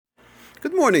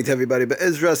Good morning to everybody.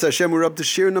 Be'ezras Hashem, we're up to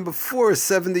shir number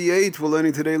 478. We're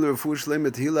learning today L'Refu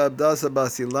Shlema Tehila Abdasa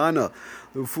Bas Ilana,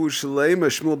 L'Refu Shlema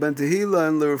Shmuel Ben Tehila,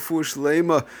 and L'Refu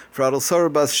Shlema Fradel Sarah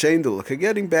Bas Shendel. Okay,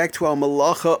 getting back to our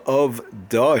malacha of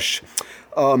dash.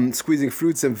 Squeezing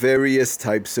fruits and various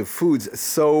types of foods.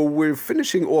 So we're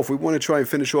finishing off. We want to try and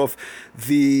finish off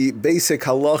the basic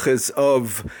halachas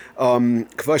of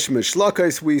kvashim and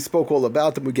shlakais. We spoke all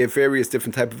about them. We gave various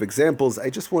different type of examples. I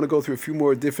just want to go through a few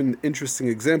more different interesting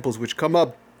examples which come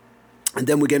up. And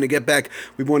then we're going to get back,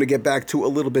 we want to get back to a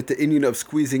little bit the Indian of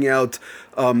squeezing out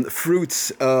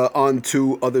fruits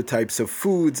onto other types of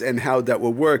foods and how that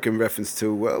will work in reference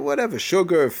to whatever,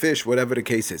 sugar, fish, whatever the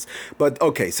case is. But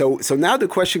okay, so now the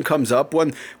question comes up.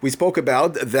 One, we spoke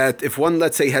about that if one,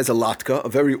 let's say, has a latka, a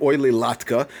very oily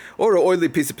latka, or an oily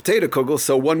piece of potato kugel,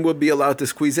 so one would be allowed to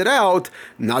squeeze it out,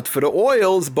 not for the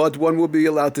oils, but one will be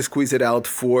allowed to squeeze it out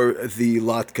for the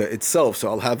latka itself. So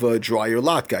I'll have a drier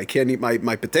latka. I can't eat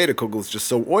my potato kugel. It's just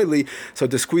so oily, so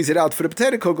to squeeze it out for the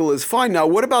potato kugel is fine. Now,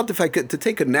 what about if I could to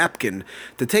take a napkin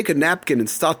and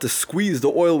start to squeeze the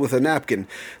oil with a napkin?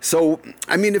 So,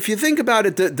 I mean, if you think about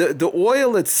it, the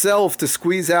oil itself to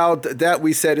squeeze out, that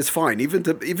we said is fine,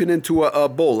 even into a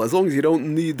bowl, as long as you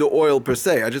don't need the oil per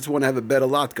se. I just want to have a better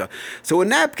latka. So a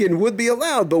napkin would be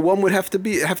allowed, but one would have to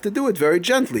do it very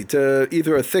gently, to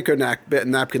either a thicker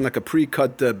napkin like a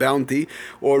pre-cut Bounty,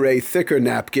 or a thicker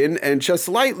napkin, and just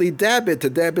lightly dab it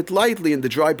lightly in the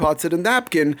dry parts of the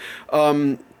napkin,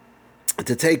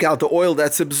 to take out the oil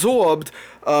that's absorbed,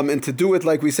 and to do it,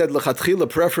 like we said, lechatchila,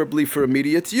 preferably for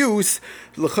immediate use,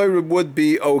 l'chayra would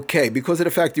be okay. Because of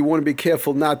the fact you want to be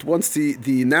careful not, once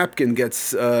the napkin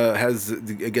gets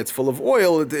full of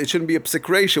oil, it shouldn't be a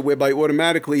psikresha whereby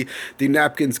automatically the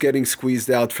napkin's getting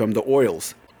squeezed out from the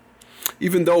oils.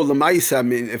 Even though lemaisa, I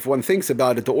mean, if one thinks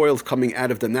about it, the oils coming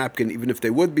out of the napkin, even if they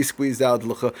would be squeezed out,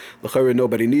 l'chayra,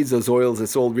 nobody needs those oils.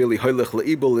 It's all really hoylech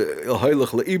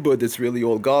le'ibud. It's really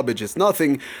all garbage. It's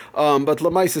nothing. But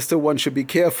lemaisa, still one should be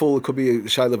careful. It could be a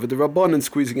shayla v'derabbanan,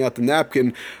 squeezing out the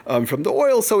napkin from the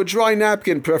oil. So a dry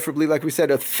napkin, preferably, like we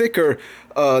said, a thicker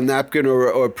napkin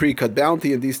or pre-cut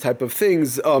Bounty and these type of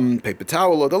things, paper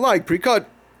towel or the like, pre-cut.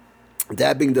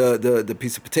 Dabbing the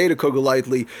piece of potato kugel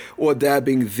lightly, or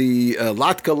dabbing the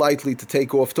latka lightly to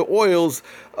take off the oils,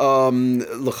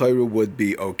 l'chayra would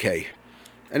be okay.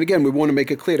 And again, we want to make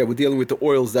it clear that we're dealing with the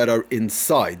oils that are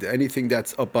inside. Anything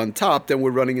that's up on top, then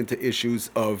we're running into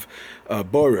issues of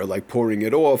borer, like pouring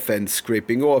it off and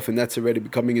scraping off, and that's already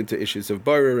becoming into issues of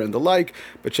borer and the like.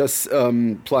 But just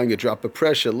applying a drop of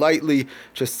pressure lightly,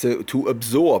 just to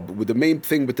absorb. With the main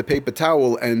thing with the paper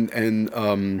towel and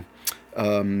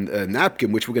a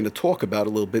napkin, which we're going to talk about a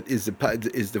little bit, is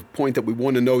the point that we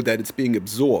want to know that it's being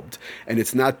absorbed and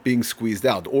it's not being squeezed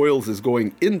out. Oils is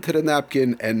going into the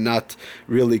napkin and not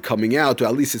really coming out, or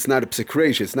at least it's not a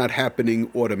psikresha. It's not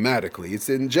happening automatically. It's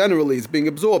generally being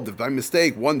absorbed. If by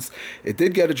mistake once it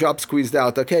did get a drop squeezed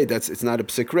out, okay, it's not a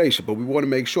psikresha. But we want to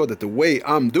make sure that the way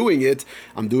I'm doing it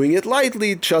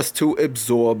lightly, just to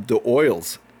absorb the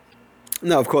oils.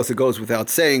 Now, of course, it goes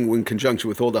without saying, in conjunction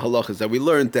with all the halachas that we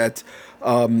learned, that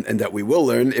and that we will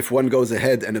learn, if one goes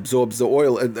ahead and absorbs the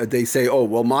oil, they say, oh,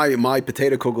 well, my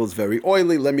potato kugel is very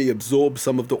oily, let me absorb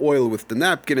some of the oil with the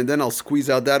napkin, and then I'll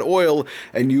squeeze out that oil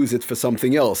and use it for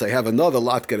something else. I have another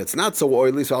latka that's not so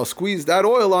oily, so I'll squeeze that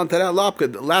oil onto that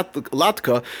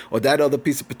latka, or that other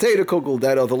piece of potato kugel,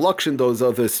 that other lakshan, those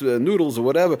other noodles or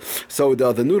whatever. So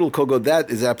the noodle kugel, that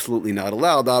is absolutely not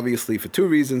allowed, obviously, for two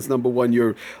reasons. Number one,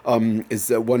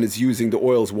 one is using the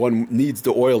oils, one needs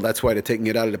the oil, that's why they're taking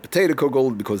it out of the potato kugel,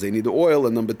 because they need the oil.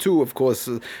 And number two, of course,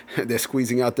 they're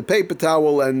squeezing out the paper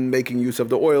towel and making use of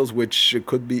the oils, which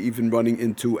could be even running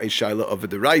into a shaila of a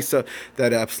deraisa.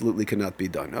 That absolutely cannot be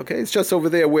done. Okay, it's just over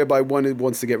there whereby one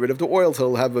wants to get rid of the oil, so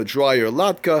he'll have a drier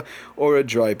latka or a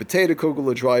dry potato kugel,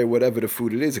 a drier whatever the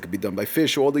food it is. It could be done by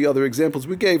fish, all the other examples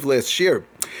we gave last year.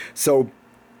 So,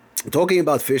 talking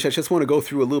about fish, I just want to go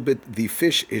through a little bit the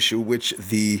fish issue, which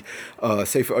the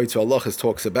Sefer Eitz Halachas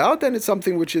talks about, and it's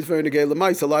something which is very negay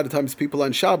l'mais. A lot of times people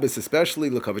on Shabbos,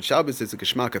 especially L'Kavod Shabbos, it's a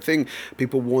geschmacka thing.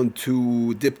 People want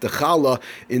to dip the challah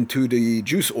into the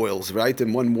juice oils, right?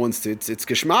 And one wants to, it's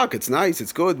geschmack, it's nice,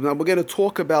 it's good. Now we're going to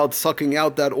talk about sucking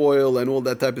out that oil and all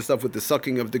that type of stuff with the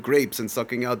sucking of the grapes and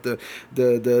sucking out the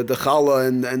challah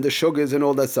and the sugars and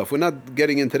all that stuff. We're not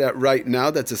getting into that right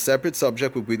now. That's a separate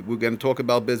subject. We're going to talk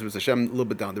about business Hashem a little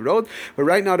bit down the road. But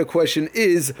right now the question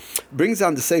is, brings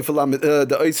down the Sefer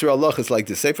the Eitz Halachas like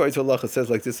this. Sefer Eitz Halachas says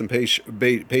like this on page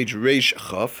Reish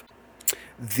Chaf,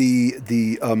 the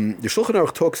Shulchan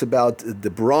Aruch talks about the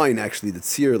brine, actually the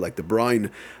tzir, like the brine,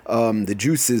 the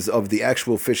juices of the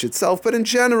actual fish itself. But in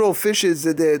general, fishes,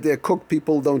 they're cooked.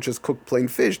 People don't just cook plain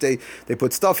fish. They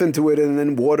put stuff into it, and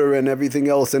then water and everything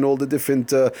else, and all the different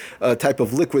type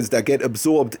of liquids that get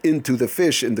absorbed into the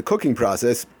fish in the cooking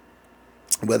process.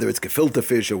 Whether it's gefilte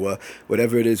fish or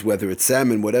whatever it is, whether it's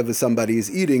salmon, whatever somebody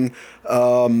is eating.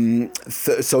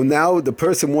 So now the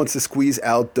person wants to squeeze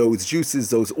out those juices,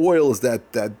 those oils that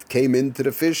came into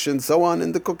the fish and so on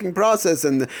in the cooking process,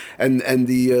 and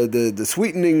the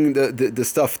sweetening, the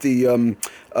stuff,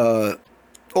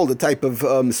 all the type of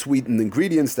sweetened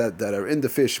ingredients that are in the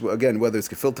fish, again, whether it's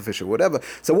gefilte fish or whatever.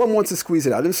 So one wants to squeeze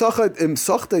it out. Im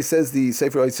Sochte says the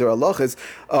Sefer Eitzer Halachas,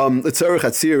 Tzarech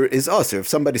Hatzir is usher. If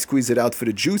somebody squeezes it out for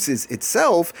the juices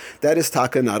itself, that is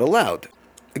taka not allowed.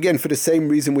 Again, for the same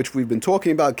reason which we've been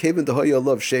talking about, Kevin Dehoya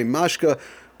love Shem Mashka,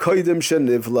 because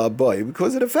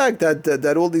of the fact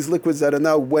that all these liquids that are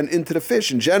now went into the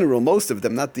fish in general, most of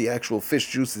them, not the actual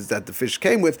fish juices that the fish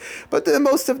came with, but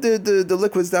most of the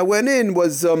liquids that went in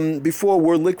was before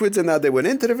were liquids, and now they went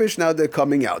into the fish, now they're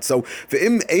coming out. So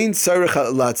we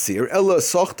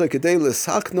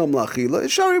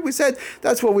said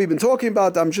that's what we've been talking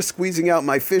about. I'm just squeezing out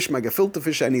my fish, my gefilte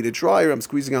fish, I need a dryer. I'm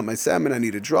squeezing out my salmon, I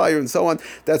need a dryer, and so on.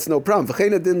 That's no problem.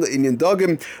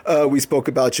 We spoke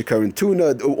about shikar and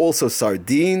tuna. Also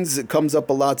sardines, it comes up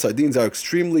a lot. Sardines are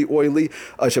extremely oily.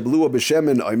 Somebody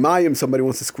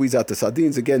wants to squeeze out the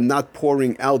sardines. Again, not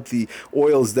pouring out the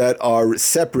oils that are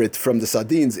separate from the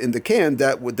sardines in the can.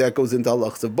 That goes into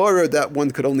halachas of bara. That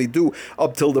one could only do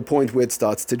up till the point where it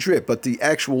starts to drip. But the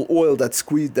actual oil that's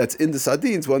in the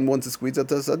sardines, one wants to squeeze out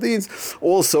the sardines,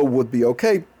 also would be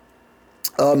okay.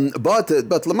 But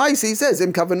Lamaisi, he says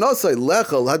im kavanasai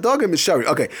lechel hadagim is shari.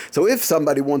 Okay, so if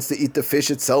somebody wants to eat the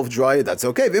fish itself dry, that's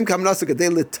okay. Im kavanasai kadei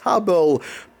letabel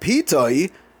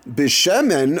pitai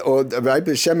b'shemen, or right,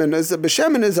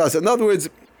 b'shemen is us. In other words,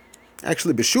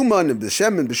 actually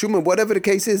b'shuman, whatever the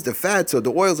case is, the fats or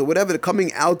the oils or whatever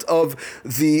coming out of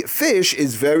the fish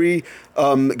is very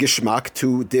geschmack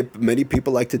to dip. Many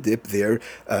people like to dip their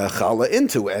challah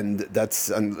into, and that's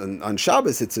on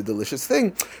Shabbos. It's a delicious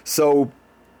thing. So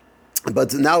what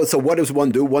does one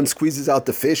do? One squeezes out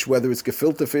the fish, whether it's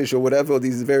gefilte fish or whatever,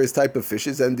 these various type of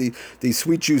fishes, and the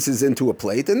sweet juices into a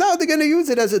plate, and now they're going to use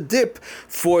it as a dip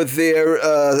for their,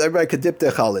 everybody could dip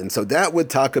their challah in. So that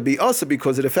would taka be also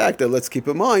because of the fact that, let's keep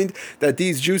in mind, that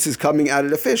these juices coming out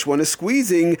of the fish, one is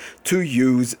squeezing to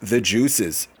use the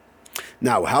juices.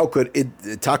 Now, how could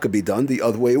it taka be done? The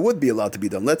other way it would be allowed to be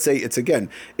done. Let's say it's again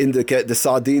in the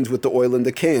sardines with the oil in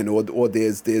the can, or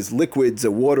there's liquids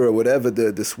or water or whatever,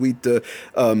 the sweet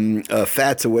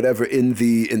fats or whatever in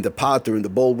the pot or in the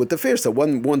bowl with the fish. So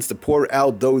one wants to pour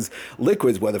out those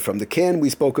liquids, whether from the can we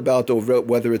spoke about, or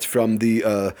whether it's from the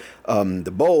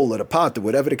bowl or the pot or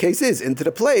whatever the case is, into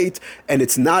the plate, and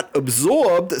it's not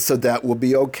absorbed, so that will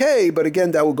be okay. But again,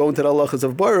 that will go into the halachas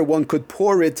of bara. One could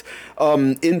pour it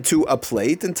into a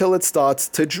plate until it starts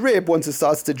to drip. Once it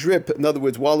starts to drip, in other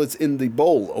words, while it's in the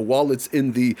bowl or while it's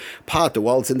in the pot or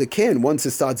while it's in the can, once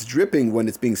it starts dripping, when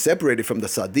it's being separated from the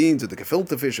sardines or the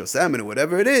gefilte fish or salmon or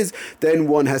whatever it is, then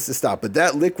one has to stop. But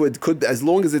that liquid could, as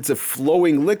long as it's a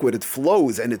flowing liquid, it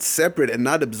flows and it's separate and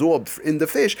not absorbed in the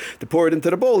fish, to pour it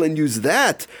into the bowl and use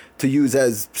that to use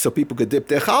as, so people could dip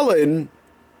their challah in.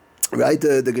 Right,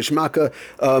 the geschmacka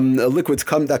liquids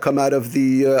that come out of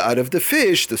the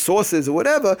fish, the sauces or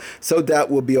whatever, so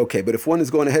that will be okay. But if one is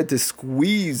going ahead to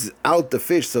squeeze out the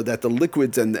fish so that the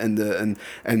liquids and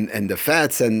the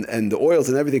fats and the oils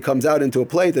and everything comes out into a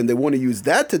plate, and they want to use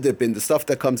that to dip in the stuff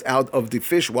that comes out of the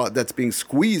fish while that's being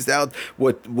squeezed out,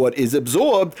 what is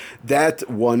absorbed, that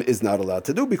one is not allowed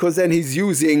to do, because then he's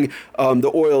using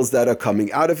the oils that are coming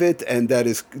out of it, and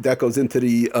that goes into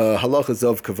the halachas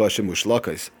of kavashim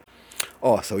ushlakais.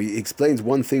 So he explains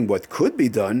one thing what could be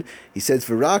done. He says,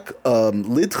 "V'rak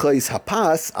lidchais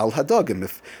hapas al hadagim."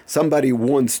 If somebody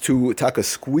wants to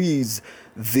squeeze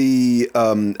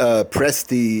press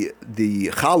the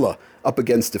challah up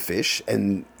against the fish,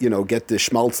 and get the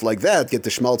schmaltz like that, get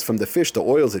the schmaltz from the fish, the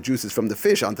oils, the juices from the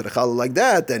fish onto the challah like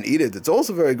that, then eat it. It's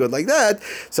also very good like that.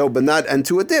 So, but not and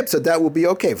to a dip. So that will be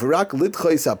okay. V'rak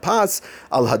lidchais hapas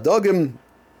al hadagim.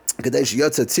 Kadesh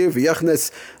Yatzatzir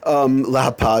v'yachnes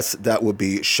lahapas, that would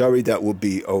be shari, that would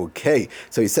be okay.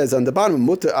 So he says on the bottom,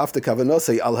 mutter after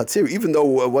kavanosei al hatzir. Even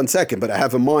though 1 second, but I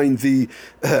have in mind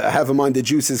the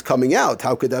juices coming out.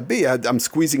 How could that be? I'm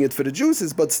squeezing it for the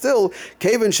juices, but still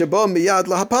kaven shaba miyad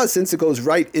lahapas, since it goes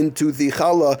right into the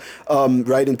challah,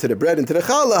 right into the bread, into the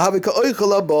challah. Havika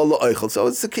oichala ba'ala oichel. So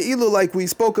it's a keilu like we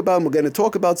spoke about. We're going to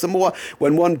talk about some more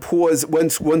when one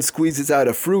squeezes out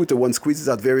a fruit or one squeezes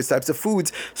out various types of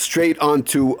foods straight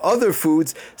onto other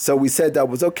foods. So we said that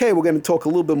was okay. We're going to talk a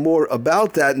little bit more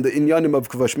about that in the inyanim of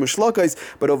kvash mushlakais.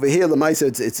 But over here,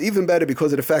 lemaisa, it's even better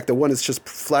because of the fact that one is just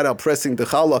flat out pressing the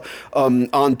challah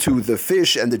onto the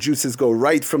fish, and the juices go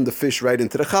right from the fish right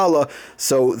into the challah.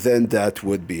 So then that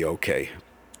would be okay.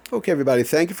 Okay, everybody.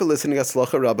 Thank you for listening.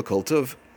 Atzlacha Rabba Kol Tov.